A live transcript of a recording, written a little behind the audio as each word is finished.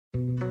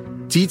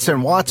Dietz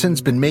and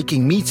Watson's been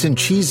making meats and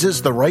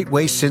cheeses the right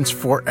way since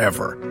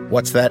forever.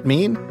 What's that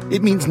mean?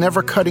 It means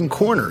never cutting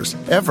corners,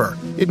 ever.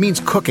 It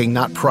means cooking,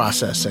 not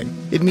processing.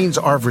 It means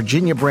our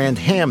Virginia brand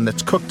ham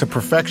that's cooked to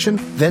perfection,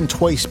 then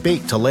twice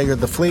baked to layer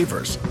the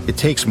flavors. It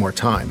takes more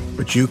time,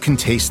 but you can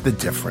taste the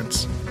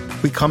difference.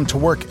 We come to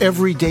work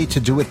every day to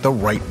do it the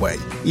right way,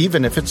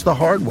 even if it's the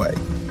hard way.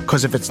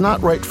 Because if it's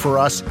not right for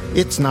us,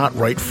 it's not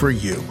right for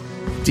you.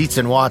 Dietz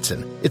and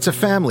Watson, it's a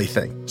family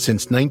thing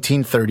since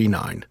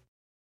 1939.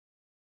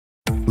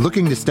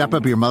 Looking to step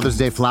up your Mother's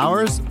Day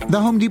flowers? The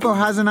Home Depot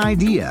has an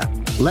idea.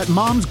 Let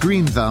Mom's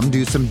Green Thumb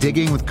do some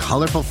digging with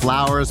colorful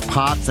flowers,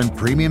 pots, and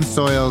premium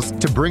soils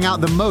to bring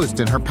out the most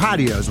in her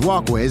patios,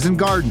 walkways, and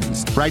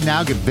gardens. Right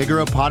now, get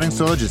Vigoro potting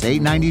soil just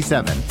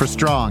 $8.97 for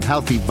strong,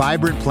 healthy,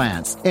 vibrant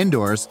plants,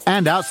 indoors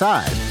and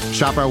outside.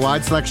 Shop our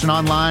wide selection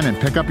online and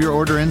pick up your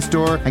order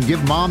in-store and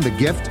give Mom the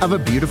gift of a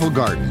beautiful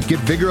garden. Get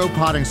Vigoro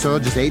potting soil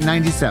just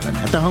 $8.97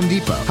 at the Home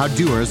Depot. How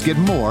doers get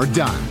more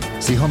done.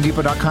 See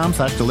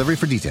homedepot.com/delivery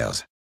for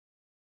details.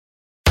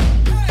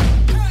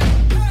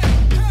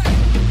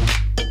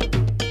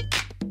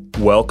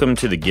 Welcome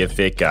to the Get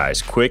Fit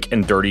Guys, quick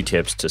and dirty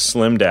tips to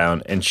slim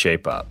down and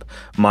shape up.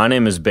 My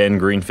name is Ben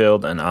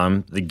Greenfield, and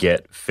I'm the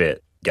Get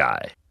Fit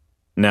Guy.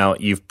 Now,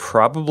 you've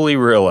probably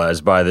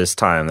realized by this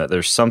time that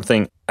there's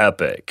something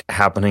epic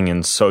happening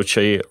in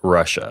Sochi,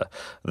 Russia,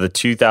 the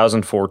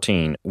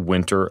 2014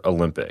 Winter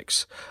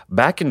Olympics.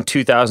 Back in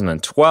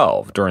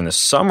 2012, during the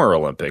Summer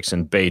Olympics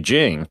in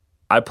Beijing,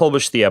 I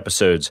published the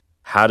episodes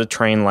How to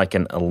Train Like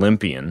an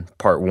Olympian,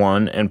 Part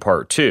 1 and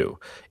Part 2,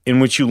 in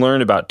which you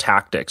learn about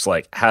tactics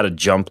like how to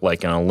jump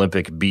like an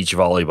Olympic beach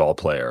volleyball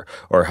player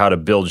or how to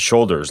build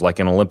shoulders like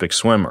an Olympic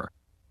swimmer.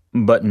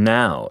 But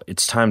now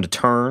it's time to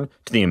turn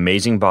to the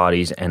amazing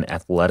bodies and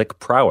athletic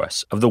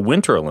prowess of the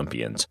Winter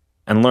Olympians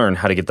and learn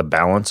how to get the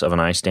balance of an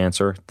ice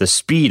dancer, the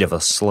speed of a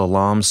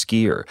slalom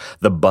skier,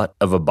 the butt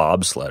of a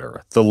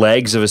bobsledder, the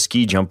legs of a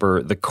ski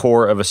jumper, the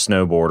core of a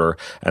snowboarder,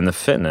 and the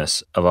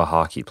fitness of a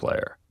hockey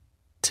player.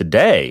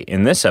 Today,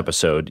 in this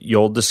episode,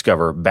 you'll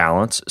discover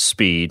balance,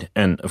 speed,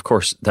 and, of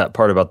course, that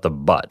part about the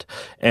butt.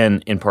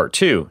 And in part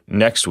 2,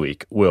 next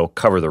week, we'll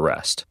cover the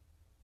rest.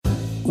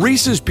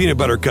 Reese's Peanut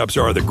Butter Cups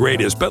are the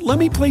greatest, but let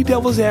me play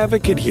devil's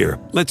advocate here.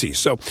 Let's see.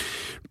 So,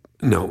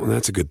 no,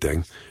 that's a good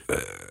thing.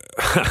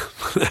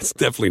 That's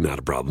definitely not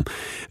a problem.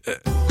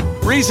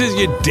 Reese's,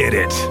 you did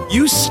it.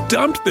 You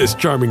stumped this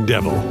charming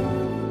devil.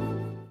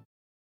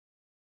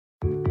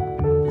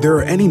 There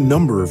are any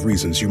number of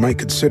reasons you might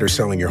consider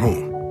selling your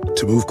home.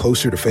 To move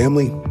closer to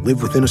family,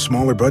 live within a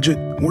smaller budget,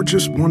 or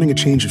just wanting a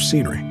change of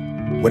scenery.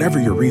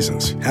 Whatever your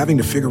reasons, having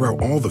to figure out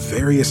all the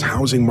various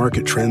housing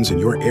market trends in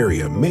your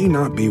area may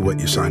not be what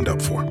you signed up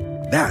for.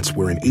 That's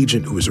where an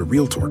agent who is a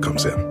realtor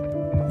comes in.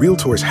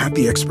 Realtors have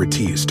the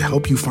expertise to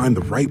help you find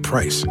the right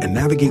price and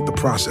navigate the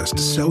process to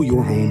sell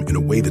your home in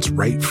a way that's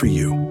right for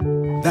you.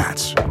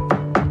 That's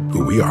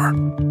who we are.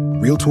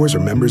 Realtors are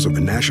members of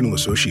the National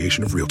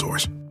Association of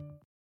Realtors.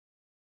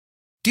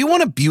 Do you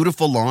want a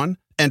beautiful lawn?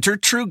 Enter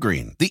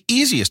TruGreen, the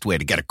easiest way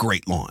to get a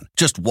great lawn.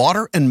 Just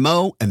water and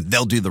mow, and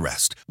they'll do the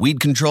rest. Weed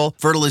control,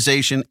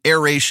 fertilization,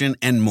 aeration,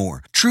 and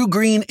more.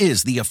 TruGreen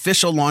is the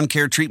official lawn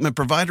care treatment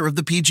provider of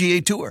the PGA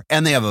Tour,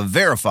 and they have a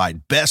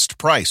verified best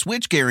price,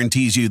 which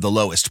guarantees you the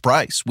lowest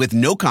price with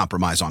no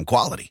compromise on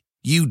quality.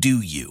 You do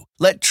you.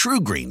 Let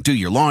TruGreen do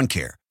your lawn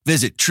care.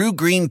 Visit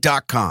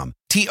TruGreen.com,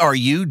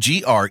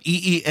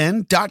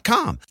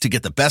 TruGreen.com, to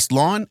get the best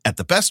lawn at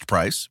the best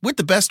price with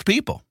the best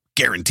people.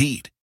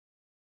 Guaranteed.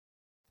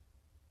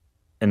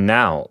 And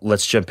now,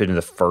 let's jump into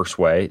the first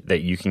way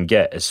that you can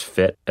get as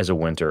fit as a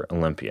Winter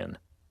Olympian.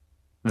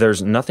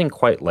 There's nothing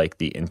quite like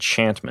the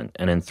enchantment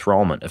and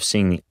enthrallment of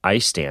seeing the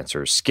ice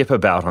dancers skip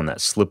about on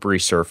that slippery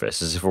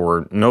surface as if it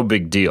were no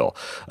big deal,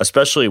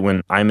 especially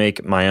when I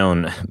make my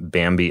own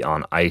Bambi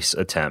on ice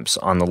attempts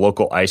on the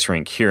local ice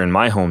rink here in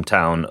my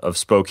hometown of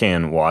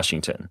Spokane,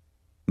 Washington.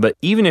 But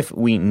even if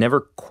we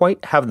never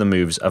quite have the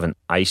moves of an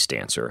ice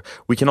dancer,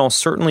 we can all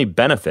certainly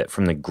benefit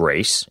from the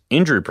grace,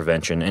 injury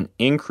prevention, and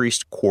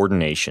increased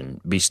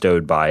coordination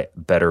bestowed by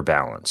Better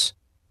Balance.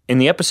 In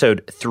the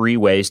episode 3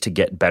 Ways to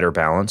Get Better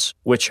Balance,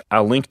 which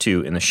I'll link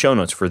to in the show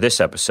notes for this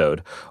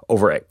episode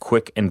over at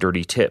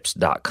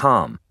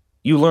quickanddirtytips.com,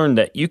 you learn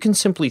that you can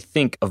simply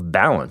think of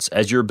balance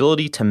as your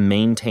ability to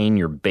maintain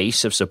your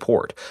base of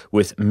support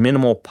with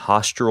minimal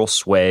postural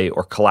sway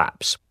or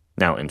collapse.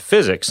 Now, in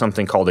physics,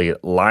 something called a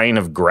line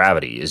of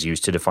gravity is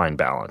used to define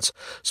balance.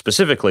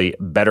 Specifically,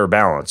 Better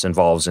Balance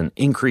involves an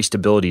increased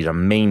ability to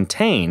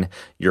maintain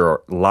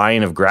your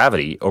line of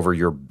gravity over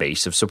your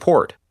base of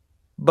support.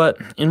 But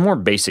in more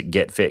basic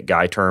Get Fit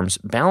Guy terms,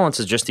 balance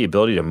is just the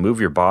ability to move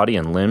your body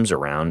and limbs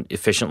around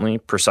efficiently,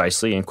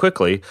 precisely, and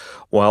quickly,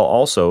 while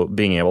also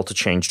being able to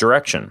change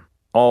direction,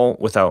 all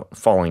without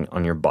falling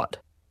on your butt.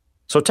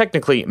 So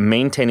technically,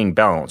 maintaining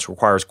balance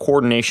requires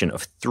coordination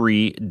of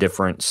 3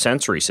 different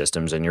sensory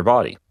systems in your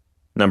body.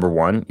 Number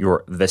 1,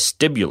 your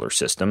vestibular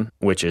system,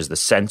 which is the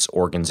sense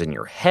organs in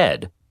your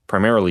head,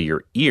 primarily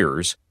your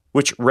ears,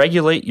 which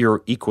regulate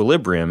your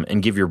equilibrium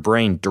and give your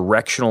brain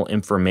directional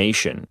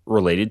information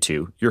related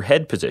to your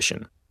head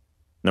position.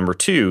 Number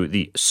 2,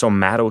 the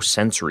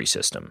somatosensory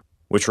system,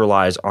 which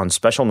relies on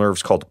special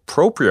nerves called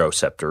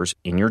proprioceptors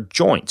in your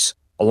joints,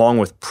 along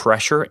with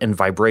pressure and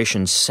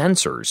vibration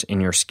sensors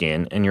in your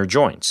skin and your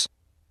joints.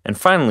 And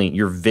finally,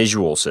 your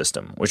visual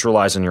system, which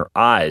relies on your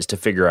eyes to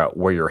figure out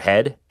where your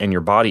head and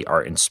your body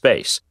are in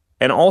space,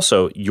 and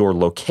also your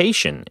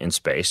location in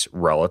space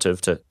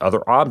relative to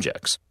other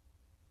objects.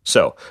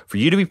 So, for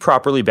you to be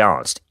properly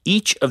balanced,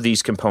 each of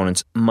these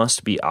components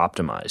must be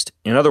optimized.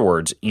 In other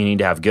words, you need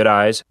to have good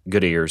eyes,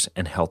 good ears,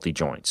 and healthy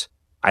joints.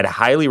 I'd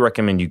highly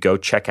recommend you go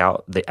check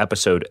out the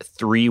episode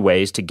 3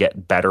 Ways to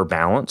Get Better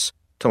Balance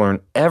to learn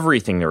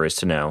everything there is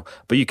to know,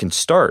 but you can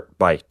start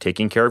by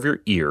taking care of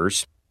your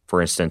ears,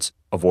 for instance,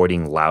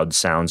 avoiding loud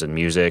sounds and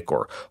music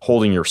or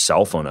holding your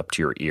cell phone up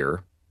to your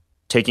ear.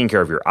 Taking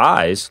care of your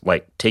eyes,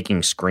 like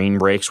taking screen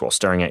breaks while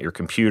staring at your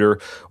computer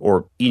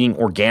or eating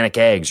organic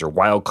eggs or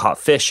wild-caught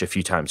fish a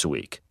few times a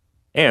week.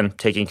 And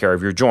taking care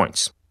of your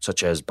joints,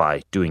 such as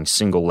by doing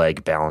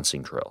single-leg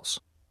balancing drills.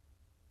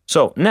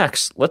 So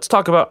next, let's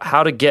talk about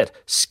how to get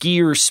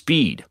skier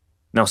speed.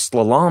 Now,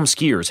 slalom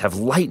skiers have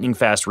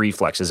lightning-fast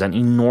reflexes and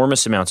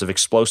enormous amounts of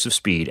explosive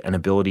speed and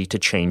ability to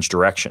change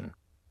direction.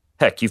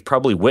 Heck, you've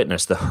probably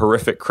witnessed the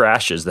horrific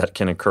crashes that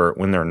can occur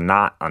when they're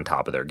not on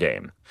top of their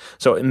game.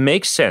 So it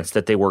makes sense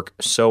that they work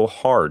so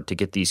hard to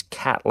get these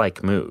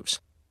cat-like moves.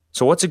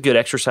 So what's a good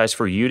exercise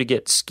for you to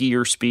get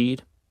skier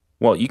speed?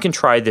 Well, you can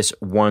try this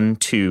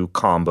 1-2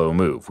 combo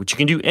move, which you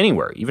can do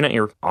anywhere, even at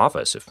your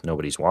office if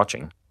nobody's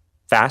watching.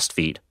 Fast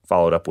feet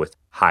followed up with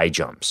high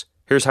jumps.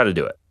 Here's how to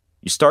do it.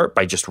 You start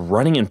by just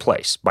running in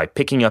place, by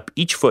picking up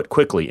each foot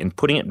quickly and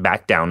putting it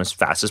back down as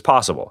fast as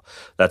possible.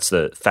 That's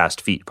the fast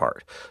feet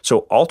part. So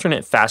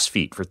alternate fast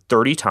feet for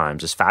 30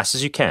 times as fast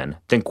as you can,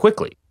 then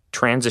quickly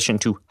transition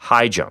to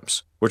high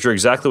jumps, which are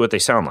exactly what they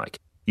sound like.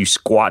 You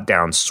squat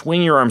down,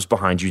 swing your arms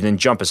behind you, then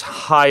jump as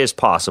high as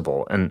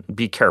possible, and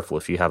be careful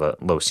if you have a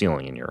low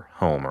ceiling in your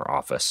home or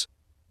office.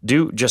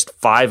 Do just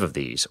 5 of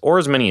these, or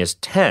as many as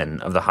 10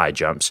 of the high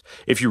jumps,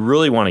 if you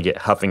really want to get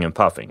huffing and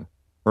puffing.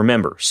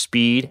 Remember,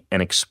 speed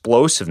and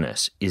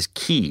explosiveness is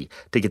key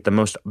to get the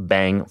most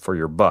bang for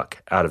your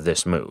buck out of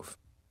this move.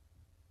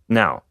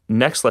 Now,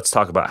 next let's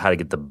talk about how to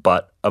get the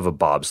butt of a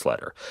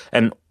bobsledder.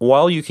 And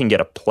while you can get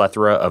a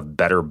plethora of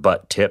better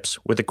butt tips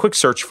with a quick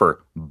search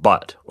for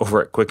butt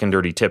over at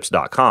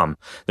quickanddirtytips.com,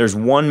 there's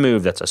one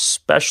move that's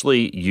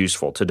especially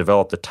useful to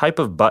develop the type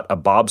of butt a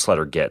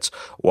bobsledder gets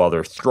while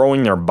they're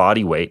throwing their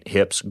body weight,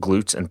 hips,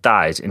 glutes, and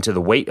thighs into the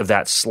weight of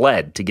that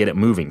sled to get it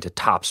moving to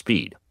top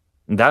speed.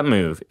 That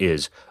move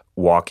is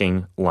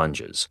walking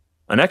lunges,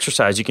 an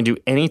exercise you can do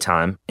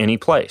anytime, any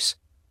place.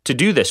 To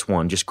do this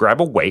one, just grab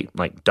a weight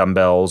like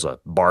dumbbells, a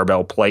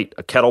barbell plate,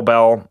 a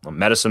kettlebell, a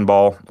medicine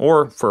ball,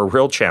 or for a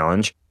real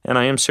challenge, and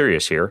I am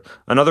serious here,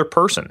 another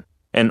person,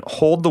 and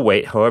hold the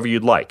weight however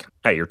you'd like,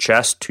 at your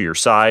chest, to your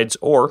sides,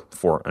 or,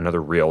 for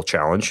another real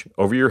challenge,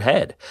 over your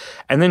head.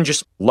 And then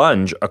just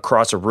lunge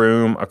across a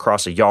room,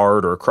 across a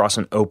yard, or across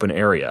an open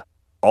area,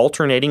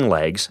 alternating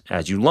legs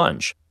as you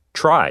lunge.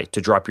 Try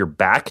to drop your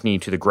back knee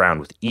to the ground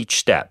with each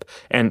step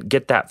and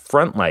get that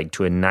front leg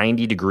to a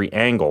 90-degree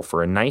angle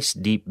for a nice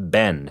deep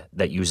bend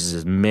that uses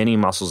as many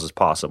muscles as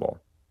possible.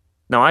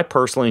 Now, I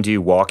personally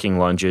do walking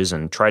lunges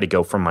and try to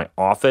go from my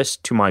office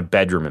to my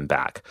bedroom and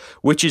back,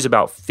 which is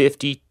about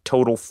 50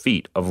 total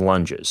feet of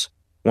lunges.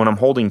 When I'm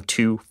holding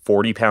 2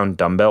 40-pound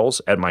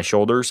dumbbells at my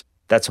shoulders,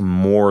 that's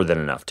more than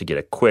enough to get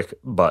a quick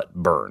butt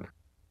burn.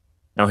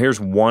 Now, here's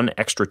one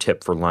extra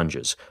tip for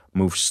lunges.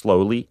 Move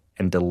slowly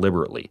and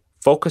deliberately,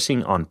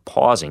 focusing on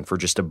pausing for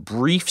just a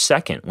brief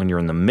second when you're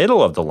in the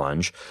middle of the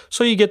lunge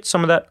so you get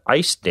some of that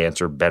ice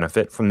dancer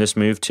benefit from this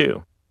move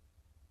too.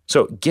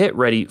 So get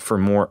ready for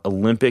more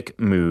Olympic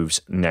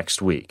moves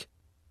next week.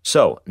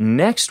 So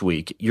next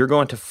week, you're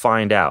going to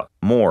find out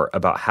more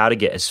about how to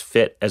get as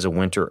fit as a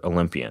Winter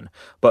Olympian.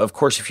 But of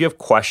course, if you have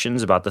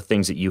questions about the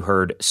things that you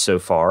heard so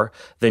far,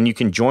 then you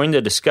can join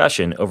the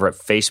discussion over at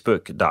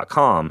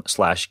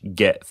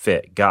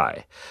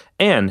facebook.com/getfitguy.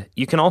 And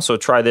you can also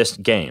try this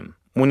game.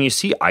 When you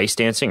see ice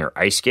dancing or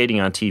ice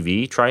skating on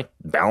TV, try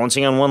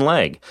balancing on one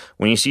leg.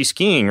 When you see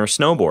skiing or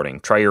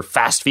snowboarding, try your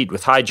fast feet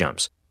with high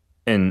jumps.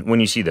 And when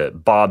you see the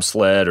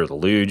bobsled or the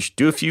luge,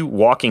 do a few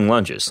walking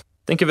lunges.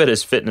 Think of it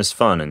as fitness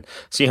fun and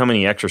see how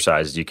many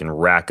exercises you can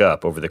rack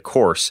up over the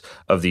course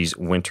of these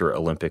Winter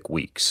Olympic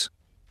weeks.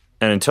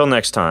 And until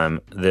next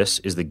time, this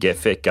is the Get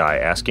Fit Guy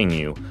asking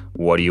you,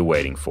 what are you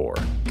waiting for?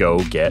 Go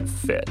get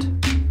fit.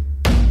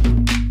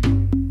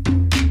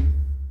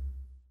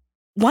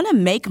 Want to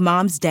make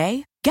Mom's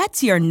day? Get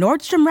to your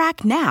Nordstrom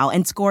Rack now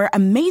and score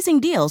amazing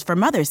deals for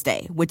Mother's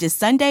Day, which is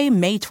Sunday,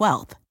 May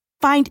 12th.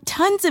 Find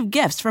tons of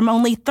gifts from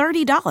only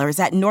 $30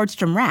 at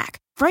Nordstrom Rack.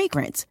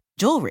 Fragrance,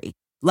 jewelry,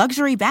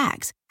 luxury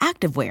bags,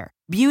 activewear,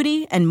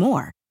 beauty, and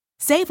more.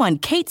 Save on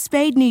Kate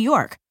Spade New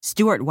York,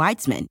 Stuart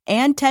Weitzman,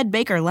 and Ted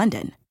Baker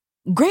London.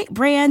 Great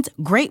brands,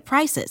 great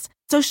prices.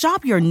 So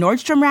shop your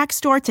Nordstrom Rack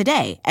store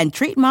today and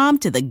treat Mom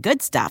to the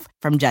good stuff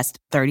from just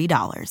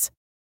 $30.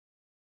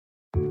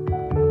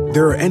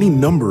 There are any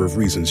number of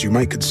reasons you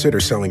might consider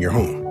selling your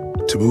home.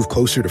 To move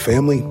closer to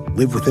family,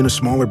 live within a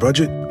smaller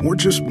budget, or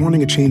just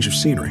wanting a change of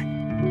scenery.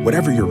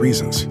 Whatever your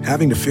reasons,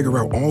 having to figure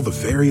out all the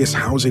various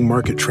housing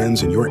market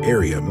trends in your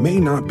area may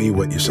not be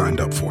what you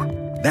signed up for.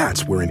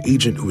 That's where an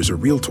agent who is a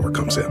Realtor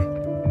comes in.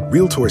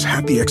 Realtors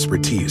have the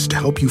expertise to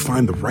help you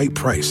find the right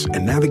price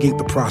and navigate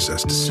the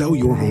process to sell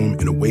your home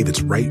in a way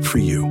that's right for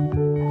you.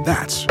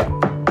 That's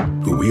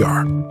who we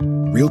are.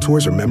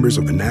 Realtors are members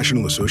of the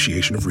National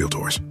Association of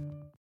Realtors.